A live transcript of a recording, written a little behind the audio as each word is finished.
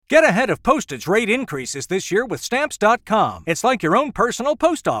Get ahead of postage rate increases this year with Stamps.com. It's like your own personal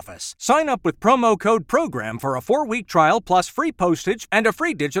post office. Sign up with promo code PROGRAM for a 4-week trial plus free postage and a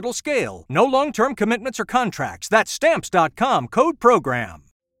free digital scale. No long-term commitments or contracts. That's Stamps.com, code PROGRAM.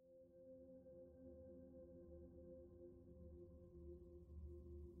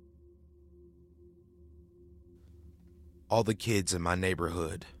 All the kids in my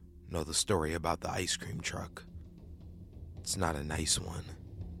neighborhood know the story about the ice cream truck. It's not a nice one.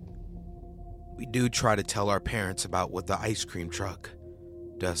 We do try to tell our parents about what the ice cream truck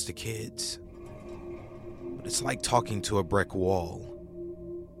does to kids, but it's like talking to a brick wall.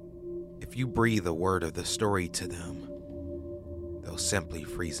 If you breathe a word of the story to them, they'll simply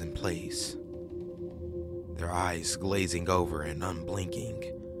freeze in place, their eyes glazing over and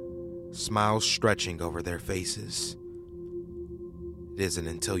unblinking, smiles stretching over their faces. It isn't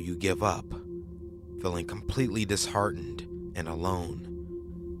until you give up, feeling completely disheartened and alone,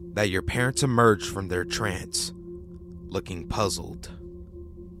 that your parents emerge from their trance, looking puzzled.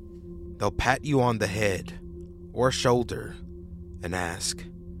 They'll pat you on the head or shoulder and ask,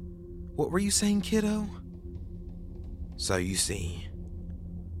 "What were you saying, kiddo?" So you see,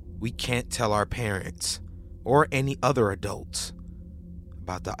 we can't tell our parents or any other adults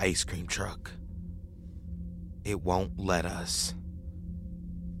about the ice cream truck. It won't let us.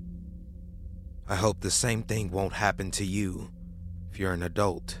 I hope the same thing won't happen to you if you're an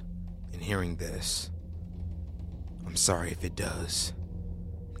adult and hearing this. I'm sorry if it does.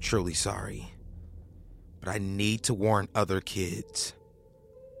 I'm truly sorry. But I need to warn other kids.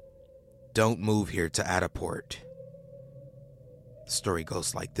 Don't move here to Adaport. The story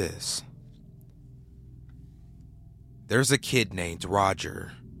goes like this. There's a kid named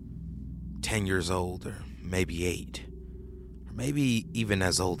Roger, 10 years old, or maybe 8, or maybe even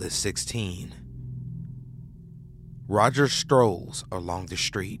as old as 16. Roger strolls along the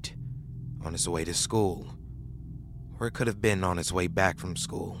street on his way to school, or it could have been on his way back from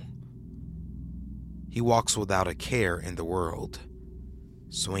school. He walks without a care in the world,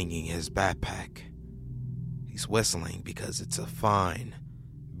 swinging his backpack. He's whistling because it's a fine,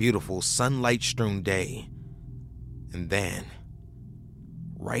 beautiful, sunlight-strewn day. And then,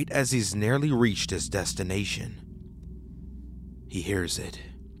 right as he's nearly reached his destination, he hears it.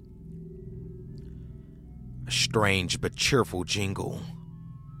 A strange but cheerful jingle.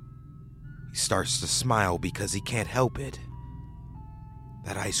 He starts to smile because he can't help it.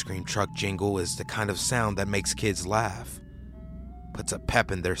 That ice cream truck jingle is the kind of sound that makes kids laugh, puts a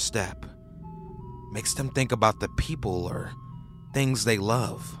pep in their step, makes them think about the people or things they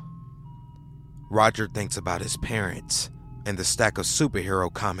love. Roger thinks about his parents and the stack of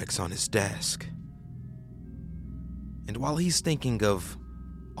superhero comics on his desk. And while he's thinking of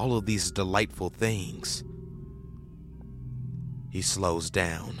all of these delightful things, he slows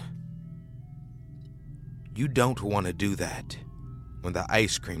down. You don't want to do that when the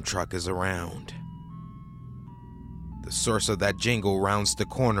ice cream truck is around. The source of that jingle rounds the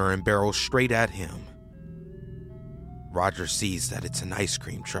corner and barrels straight at him. Roger sees that it's an ice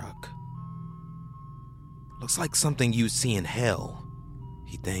cream truck. Looks like something you'd see in hell,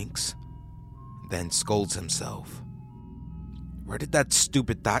 he thinks, then scolds himself. Where did that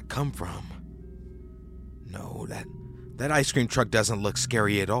stupid thought come from? No, that ice cream truck doesn't look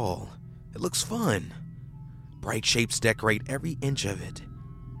scary at all. It looks fun. Bright shapes decorate every inch of it.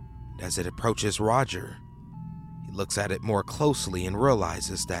 And as it approaches Roger, he looks at it more closely and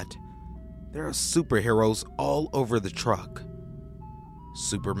realizes that there are superheroes all over the truck.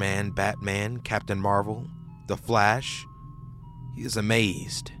 Superman, Batman, Captain Marvel, The Flash. He is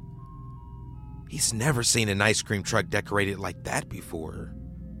amazed. He's never seen an ice cream truck decorated like that before.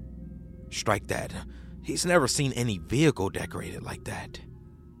 Strike that. He's never seen any vehicle decorated like that.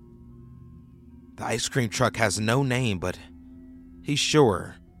 The ice cream truck has no name, but he's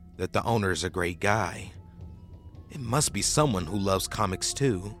sure that the owner's a great guy. It must be someone who loves comics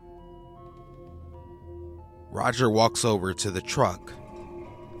too. Roger walks over to the truck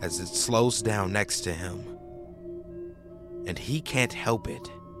as it slows down next to him. And he can't help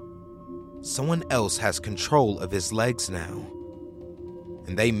it. Someone else has control of his legs now,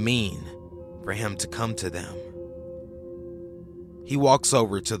 and they mean for him to come to them. He walks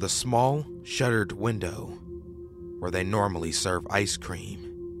over to the small, shuttered window where they normally serve ice cream.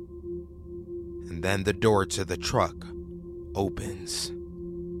 And then the door to the truck opens.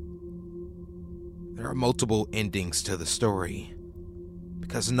 There are multiple endings to the story,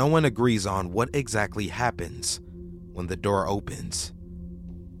 because no one agrees on what exactly happens when the door opens,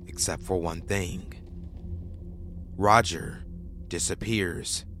 except for one thing. Roger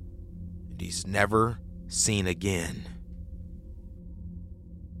disappears, and he's never seen again.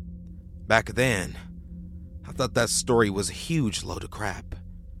 Back then, I thought that story was a huge load of crap.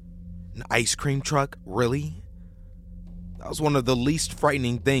 An ice cream truck? Really? That was one of the least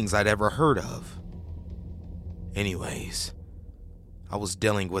frightening things I'd ever heard of. Anyways, I was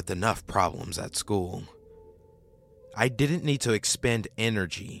dealing with enough problems at school. I didn't need to expend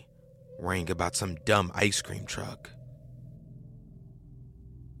energy worrying about some dumb ice cream truck.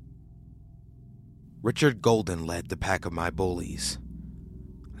 Richard Golden led the pack of my bullies.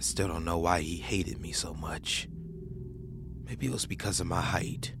 I still don't know why he hated me so much. Maybe it was because of my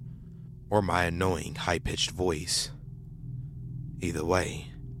height, or my annoying high-pitched voice. Either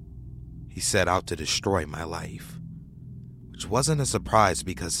way, he set out to destroy my life, which wasn't a surprise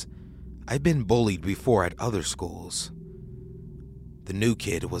because I'd been bullied before at other schools. The new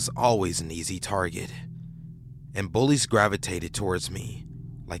kid was always an easy target, and bullies gravitated towards me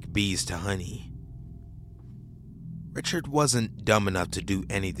like bees to honey. Richard wasn't dumb enough to do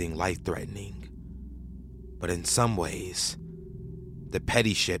anything life-threatening, but in some ways, the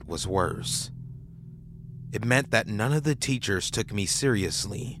petty shit was worse. It meant that none of the teachers took me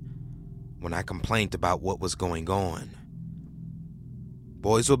seriously when I complained about what was going on.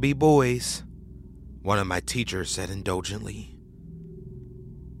 "Boys will be boys," one of my teachers said indulgently.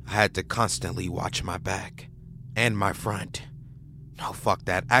 I had to constantly watch my back and my front. No, fuck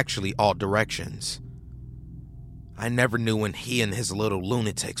that, actually all directions. I never knew when he and his little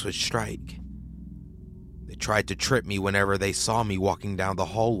lunatics would strike. They tried to trip me whenever they saw me walking down the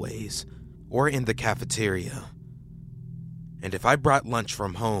hallways or in the cafeteria. And if I brought lunch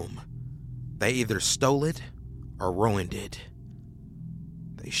from home, they either stole it or ruined it.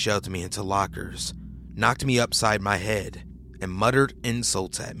 They shoved me into lockers, knocked me upside my head, and muttered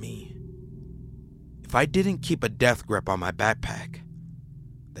insults at me. If I didn't keep a death grip on my backpack,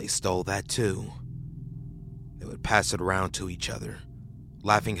 they stole that too. They would pass it around to each other,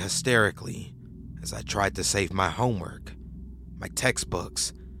 laughing hysterically as I tried to save my homework, my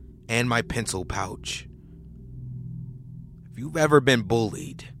textbooks, and my pencil pouch. If you've ever been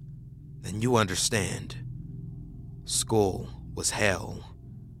bullied, then you understand. School was hell.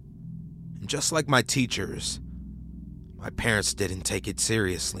 And just like my teachers, my parents didn't take it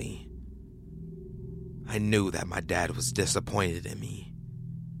seriously. I knew that my dad was disappointed in me.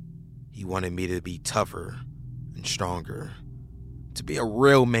 He wanted me to be tougher and stronger, to be a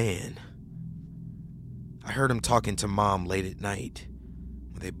real man. I heard him talking to Mom late at night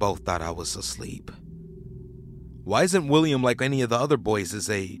when they both thought I was asleep. "Why isn't William like any of the other boys his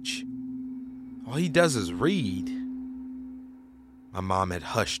age? All he does is read." My mom had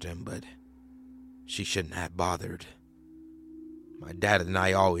hushed him, but she shouldn't have bothered. My dad and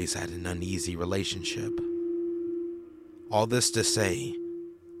I always had an uneasy relationship. All this to say,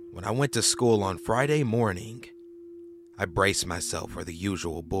 when I went to school on Friday morning, I braced myself for the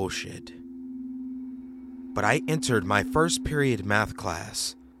usual bullshit. But I entered my first period math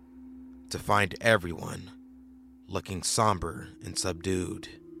class to find everyone looking somber and subdued.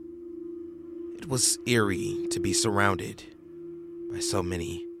 It was eerie to be surrounded by so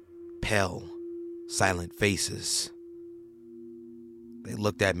many pale, silent faces. They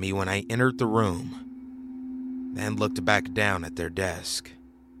looked at me when I entered the room, then looked back down at their desk.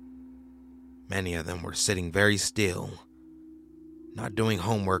 Many of them were sitting very still, not doing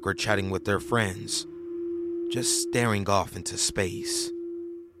homework or chatting with their friends, just staring off into space.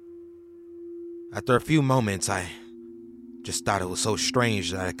 After a few moments, I just thought it was so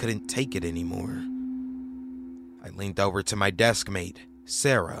strange that I couldn't take it anymore. I leaned over to my desk mate,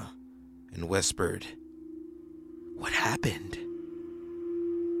 Sarah, and whispered, "What happened?"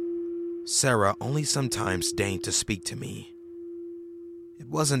 Sarah only sometimes deigned to speak to me. It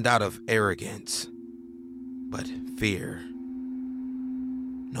wasn't out of arrogance, but fear.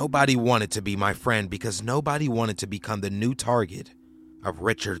 Nobody wanted to be my friend because nobody wanted to become the new target of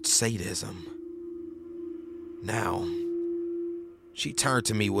Richard's sadism. Now, she turned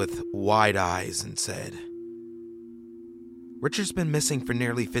to me with wide eyes and said, "Richard's been missing for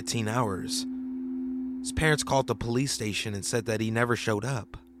nearly 15 hours. His parents called the police station and said that he never showed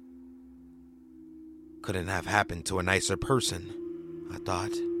up." Couldn't have happened to a nicer person, I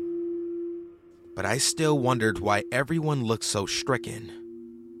thought. But I still wondered why everyone looked so stricken.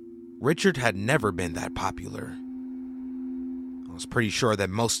 Richard had never been that popular. I was pretty sure that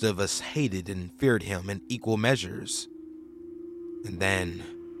most of us hated and feared him in equal measures. And then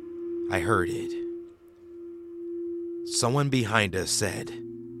I heard it. Someone behind us said,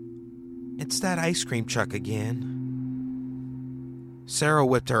 "It's that ice cream truck again." Sarah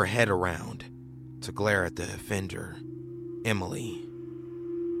whipped her head around to glare at the offender, Emily.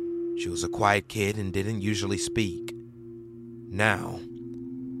 She was a quiet kid and didn't usually speak. Now,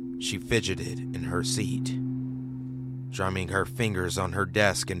 She fidgeted in her seat, drumming her fingers on her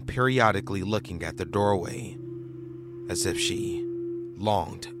desk and periodically looking at the doorway, as if she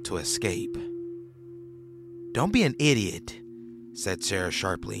longed to escape. "Don't be an idiot," said Sarah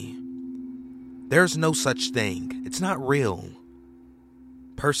sharply. "There's no such thing. It's not real."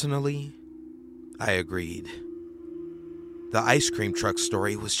 Personally, I agreed. The ice cream truck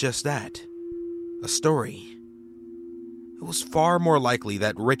story was just that, a story. It was far more likely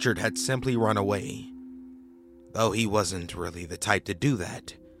that Richard had simply run away, though he wasn't really the type to do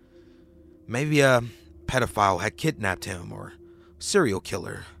that. Maybe a pedophile had kidnapped him, or a serial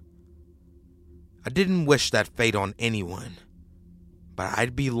killer. I didn't wish that fate on anyone, but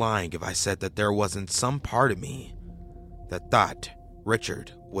I'd be lying if I said that there wasn't some part of me that thought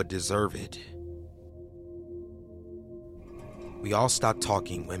Richard would deserve it. We all stopped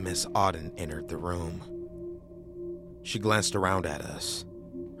talking when Miss Auden entered the room. She glanced around at us,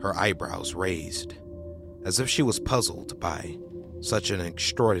 her eyebrows raised, as if she was puzzled by such an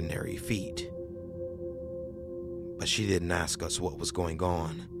extraordinary feat. But she didn't ask us what was going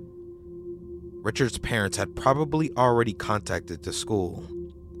on. Richard's parents had probably already contacted the school.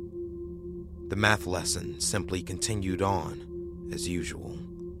 The math lesson simply continued on as usual.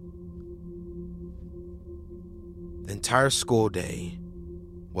 The entire school day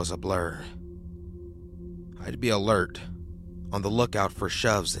was a blur. I'd be alert, on the lookout for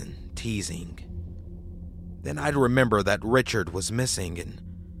shoves and teasing. Then I'd remember that Richard was missing and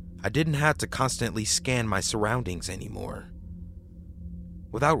I didn't have to constantly scan my surroundings anymore.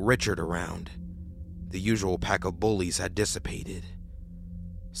 Without Richard around, the usual pack of bullies had dissipated,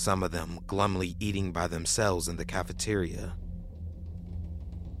 some of them glumly eating by themselves in the cafeteria.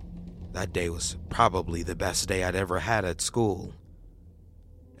 That day was probably the best day I'd ever had at school.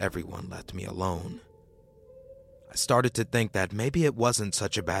 Everyone left me alone. I started to think that maybe it wasn't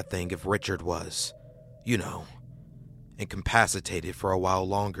such a bad thing if Richard was, incapacitated for a while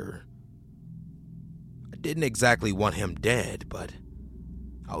longer. I didn't exactly want him dead, but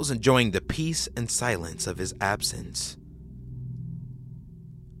I was enjoying the peace and silence of his absence.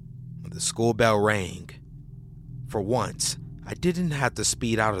 When the school bell rang, for once, I didn't have to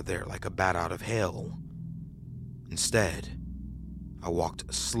speed out of there like a bat out of hell. Instead, I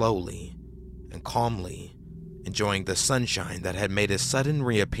walked slowly and calmly, enjoying the sunshine that had made a sudden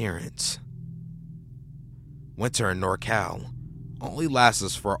reappearance. Winter in NorCal only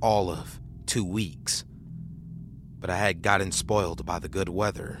lasts for all of 2 weeks, but I had gotten spoiled by the good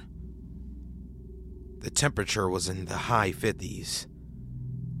weather. The temperature was in the high 50s,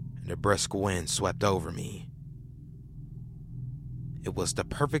 and a brisk wind swept over me. It was the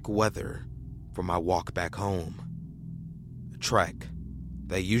perfect weather for my walk back home, a trek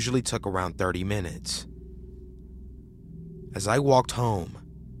that usually took around 30 minutes. As I walked home,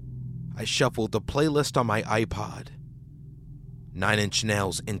 I shuffled the playlist on my iPod. 9 Inch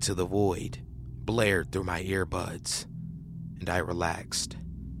Nails' Into the Void blared through my earbuds, and I relaxed.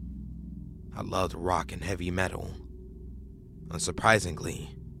 I loved rock and heavy metal.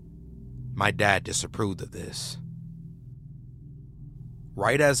 Unsurprisingly, my dad disapproved of this.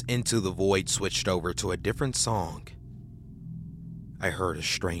 Right as Into the Void switched over to a different song, I heard a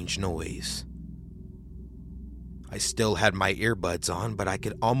strange noise. I still had my earbuds on, but I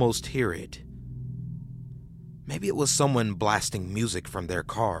could almost hear it. Maybe it was someone blasting music from their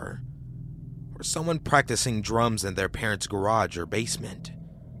car, or someone practicing drums in their parents' garage or basement.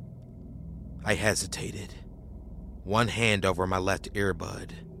 I hesitated, one hand over my left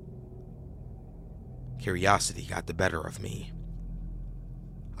earbud. Curiosity got the better of me.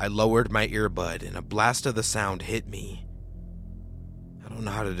 I lowered my earbud and a blast of the sound hit me. I don't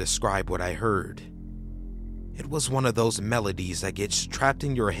know how to describe what I heard. It was one of those melodies that gets trapped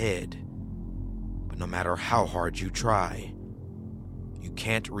in your head, but no matter how hard you try, you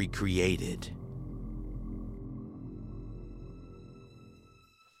can't recreate it.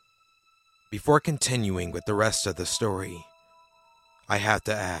 Before continuing with the rest of the story, I have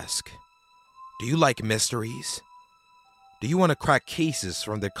to ask, do you like mysteries? Do you want to crack cases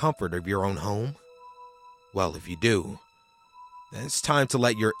from the comfort of your own home? Well, if you do, then it's time to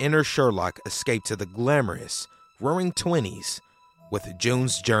let your inner Sherlock escape to the glamorous, roaring 20s with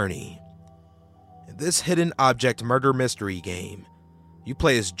June's Journey. In this hidden object murder mystery game, you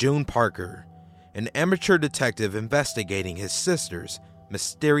play as June Parker, an amateur detective investigating his sister's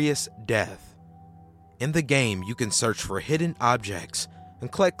mysterious death. In the game, you can search for hidden objects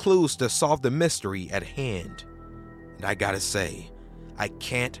and collect clues to solve the mystery at hand. And I gotta say, I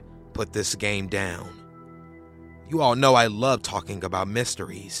can't put this game down. You all know I love talking about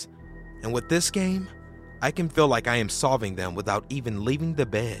mysteries, and with this game, I can feel like I am solving them without even leaving the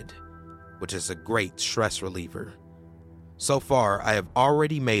bed, which is a great stress reliever. So far, I have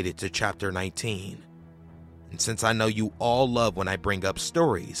already made it to chapter 19. And since I know you all love when I bring up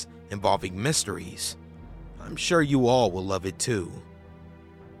stories involving mysteries, I'm sure you all will love it too.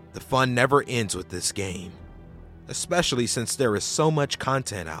 The fun never ends with this game, especially since there is so much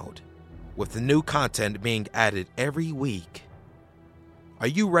content out, with the new content being added every week. Are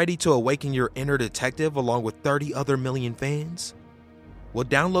you ready to awaken your inner detective along with 30 other million fans? Well,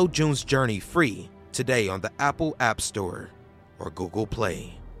 download June's Journey free today on the Apple App Store or Google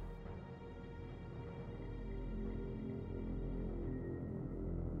Play.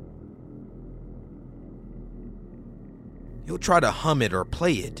 You'll try to hum it or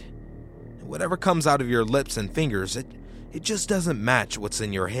play it, and whatever comes out of your lips and fingers, it just doesn't match what's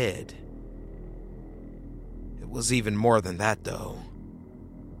in your head. It was even more than that, though.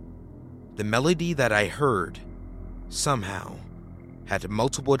 The melody that I heard, somehow, had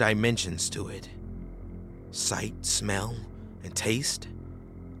multiple dimensions to it. Sight, smell, and taste.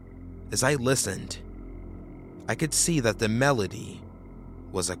 As I listened, I could see that the melody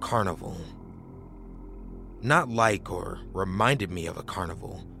was a carnival. Not like or reminded me of a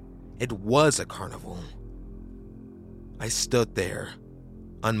carnival. It was a carnival. I stood there,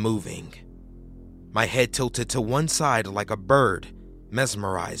 unmoving, my head tilted to one side like a bird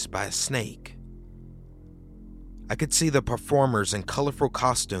mesmerized by a snake. I could see the performers in colorful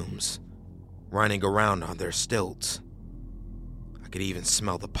costumes running around on their stilts. I could even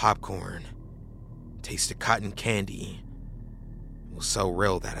smell the popcorn, taste the cotton candy. It was so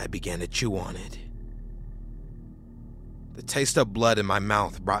real that I began to chew on it. The taste of blood in my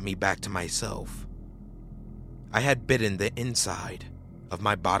mouth brought me back to myself. I had bitten the inside of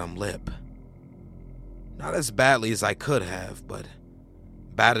my bottom lip. Not as badly as I could have, but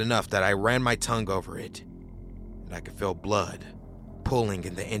bad enough that I ran my tongue over it, and I could feel blood pulling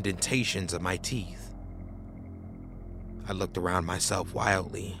in the indentations of my teeth. I looked around myself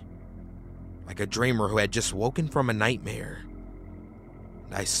wildly, like a dreamer who had just woken from a nightmare,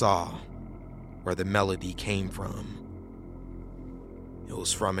 and I saw where the melody came from. It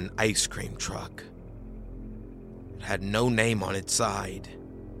was from an ice cream truck. It had no name on its side,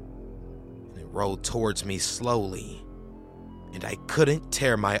 and it rolled towards me slowly, and I couldn't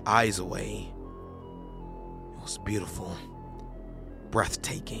tear my eyes away. It was beautiful,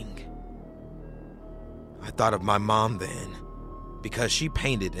 breathtaking. I thought of my mom then, because she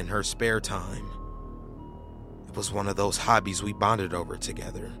painted in her spare time. It was one of those hobbies we bonded over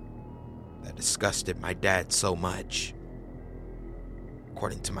together that disgusted my dad so much.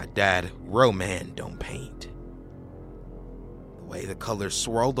 According to my dad, real men don't paint. The way the colors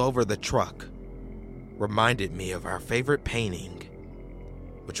swirled over the truck reminded me of our favorite painting,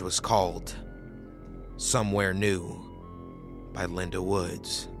 which was called Somewhere New by Linda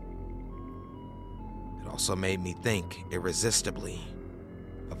Woods. It also made me think irresistibly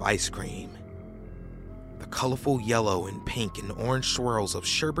of ice cream. The colorful yellow and pink and orange swirls of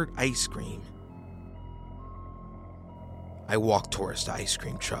sherbet ice cream. I walked towards the ice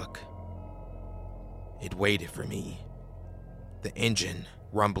cream truck. It waited for me, the engine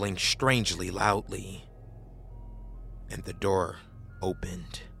rumbling strangely loudly, and the door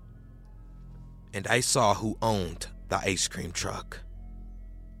opened. And I saw who owned the ice cream truck.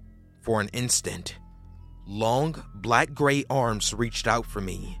 For an instant, long black-gray arms reached out for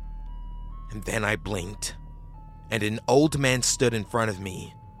me, and then I blinked, and an old man stood in front of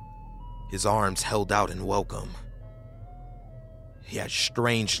me, his arms held out in welcome. He had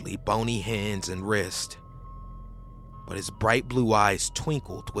strangely bony hands and wrists, but his bright blue eyes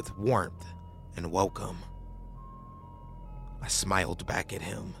twinkled with warmth and welcome. I smiled back at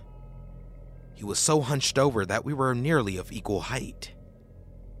him. He was so hunched over that we were nearly of equal height.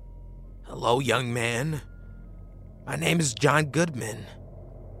 "Hello, young man. My name is John Goodman.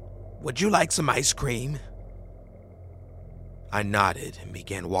 Would you like some ice cream?" I nodded and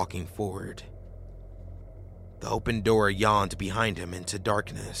began walking forward. The open door yawned behind him into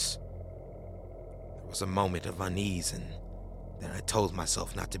darkness. There was a moment of unease, and then I told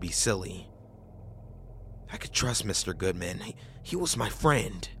myself not to be silly. I could trust Mr. Goodman. He was my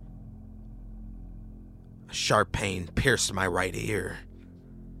friend. A sharp pain pierced my right ear,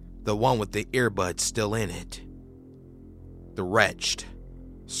 the one with the earbuds still in it. The wretch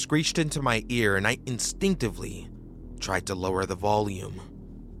screeched into my ear, and I instinctively tried to lower the volume.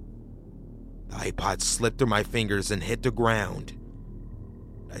 The iPod slipped through my fingers and hit the ground.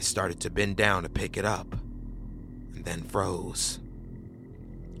 I started to bend down to pick it up, and then froze.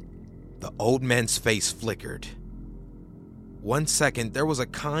 The old man's face flickered. One second, there was a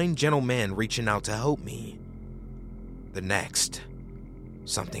kind, gentle man reaching out to help me. The next,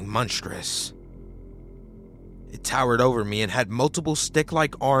 something monstrous. It towered over me and had multiple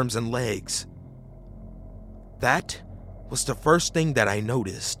stick-like arms and legs. That was the first thing that I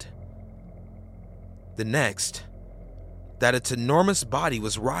noticed. The next, that its enormous body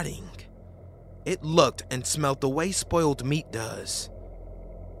was rotting. It looked and smelled the way spoiled meat does.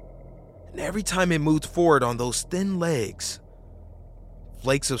 And every time it moved forward on those thin legs,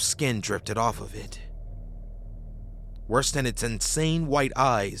 flakes of skin drifted off of it. Worse than its insane white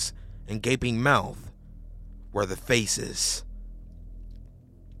eyes and gaping mouth were the faces.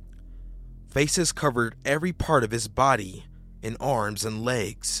 Faces covered every part of his body in arms and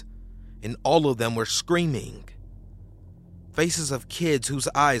legs, and all of them were screaming. Faces of kids whose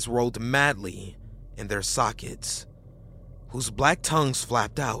eyes rolled madly in their sockets, whose black tongues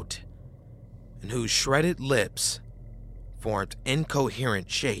flapped out, and whose shredded lips formed incoherent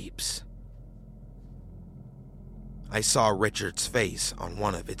shapes. I saw Richard's face on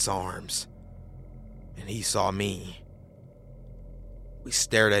one of its arms, and he saw me. We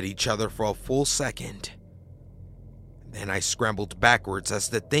stared at each other for a full second. Then I scrambled backwards as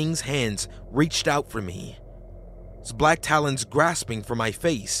the thing's hands reached out for me, its black talons grasping for my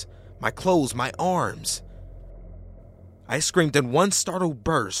face, my clothes, my arms. I screamed in one startled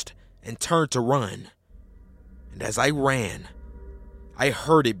burst and turned to run. And as I ran, I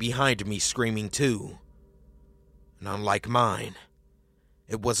heard it behind me screaming too. And unlike mine,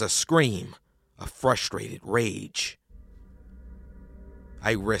 it was a scream of frustrated rage.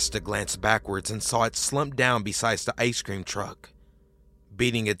 I risked a glance backwards and saw it slump down beside the ice cream truck,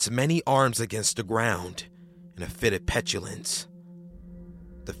 beating its many arms against the ground in a fit of petulance.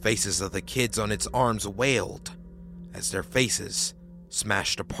 The faces of the kids on its arms wailed as their faces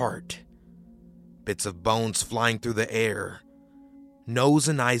smashed apart, bits of bones flying through the air, nose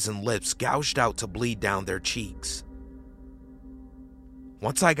and eyes and lips gouged out to bleed down their cheeks.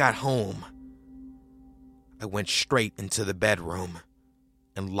 Once I got home, I went straight into the bedroom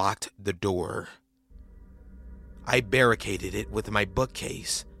and locked the door. I barricaded it with my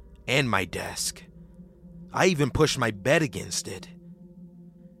bookcase and my desk. I even pushed my bed against it.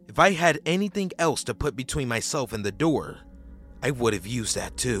 If I had anything else to put between myself and the door, I would have used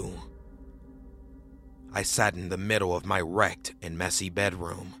that too. I sat in the middle of my wrecked and messy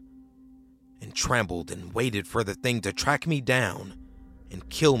bedroom and trembled and waited for the thing to track me down and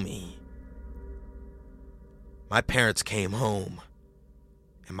kill me. My parents came home,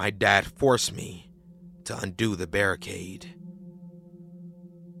 and my dad forced me to undo the barricade.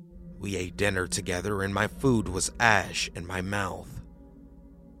 We ate dinner together, and my food was ash in my mouth.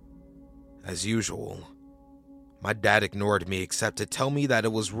 As usual, my dad ignored me except to tell me that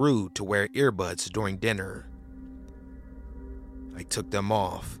it was rude to wear earbuds during dinner. I took them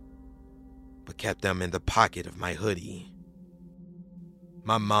off, but kept them in the pocket of my hoodie.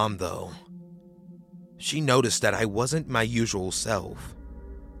 My mom, though, she noticed that I wasn't my usual self.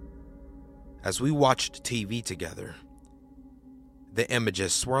 As we watched TV together, the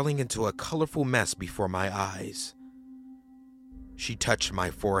images swirling into a colorful mess before my eyes, she touched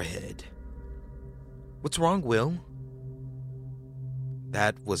my forehead. "What's wrong, Will?"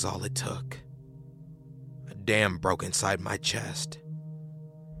 That was all it took. A dam broke inside my chest.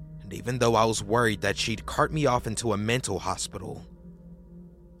 And even though I was worried that she'd cart me off into a mental hospital,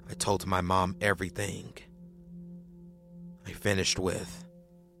 I told my mom everything. I finished with,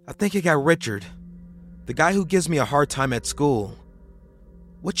 "I think I got Richard, the guy who gives me a hard time at school.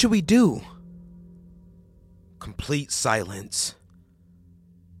 What should we do?" Complete silence.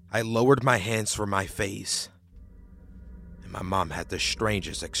 I lowered my hands from my face, and my mom had the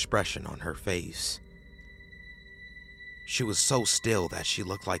strangest expression on her face. She was so still that she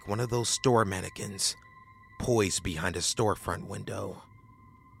looked like one of those store mannequins poised behind a storefront window.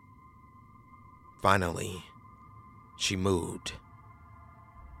 Finally, she moved.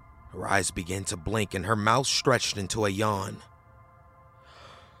 Her eyes began to blink and her mouth stretched into a yawn.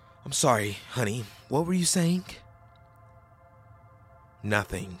 "I'm sorry, honey. What were you saying?"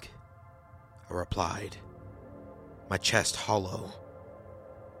 "Nothing," I replied, my chest hollow.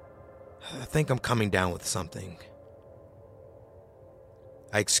 "I think I'm coming down with something."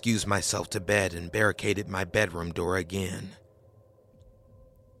 I excused myself to bed and barricaded my bedroom door again.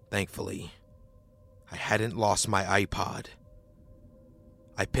 Thankfully, I hadn't lost my iPod.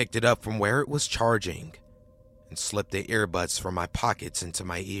 I picked it up from where it was charging and slipped the earbuds from my pockets into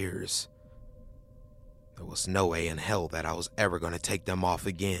my ears. There was no way in hell that I was ever going to take them off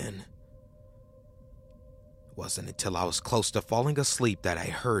again. It wasn't until I was close to falling asleep that I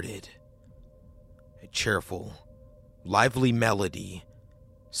heard it. A cheerful, lively melody,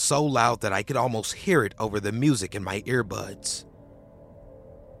 so loud that I could almost hear it over the music in my earbuds.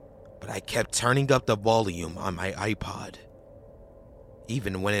 But I kept turning up the volume on my iPod.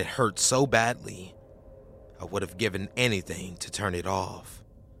 Even when it hurt so badly, I would have given anything to turn it off.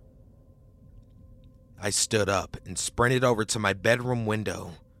 I stood up and sprinted over to my bedroom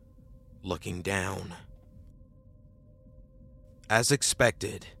window, looking down. As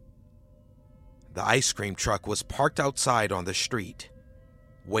expected, the ice cream truck was parked outside on the street,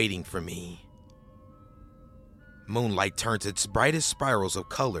 waiting for me. Moonlight turns its brightest spirals of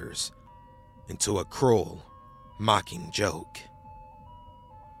colors into a cruel, mocking joke.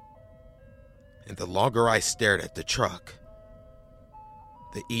 And the longer I stared at the truck,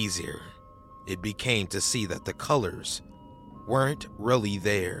 the easier it became to see that the colors weren't really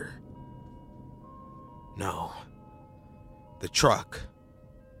there. No, the truck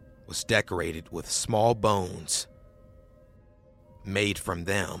was decorated with small bones made from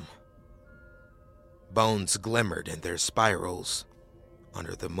them. Bones glimmered in their spirals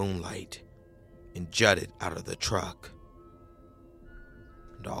under the moonlight and jutted out of the truck.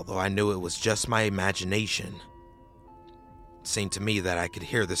 And although I knew it was just my imagination, it seemed to me that I could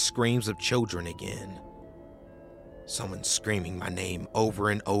hear the screams of children again. Someone screaming my name over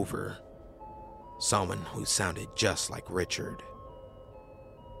and over. Someone who sounded just like Richard.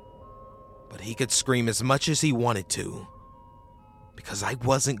 But he could scream as much as he wanted to, because I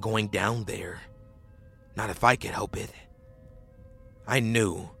wasn't going down there. Not if I could help it. I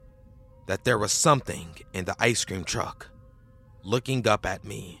knew that there was something in the ice cream truck looking up at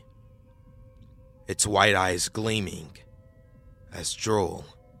me, its white eyes gleaming as drool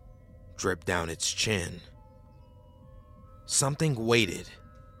dripped down its chin. Something waited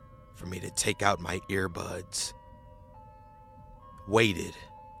for me to take out my earbuds. Waited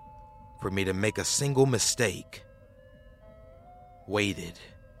for me to make a single mistake. Waited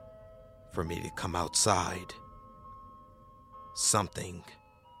for me to come outside. Something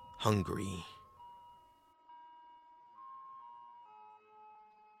hungry.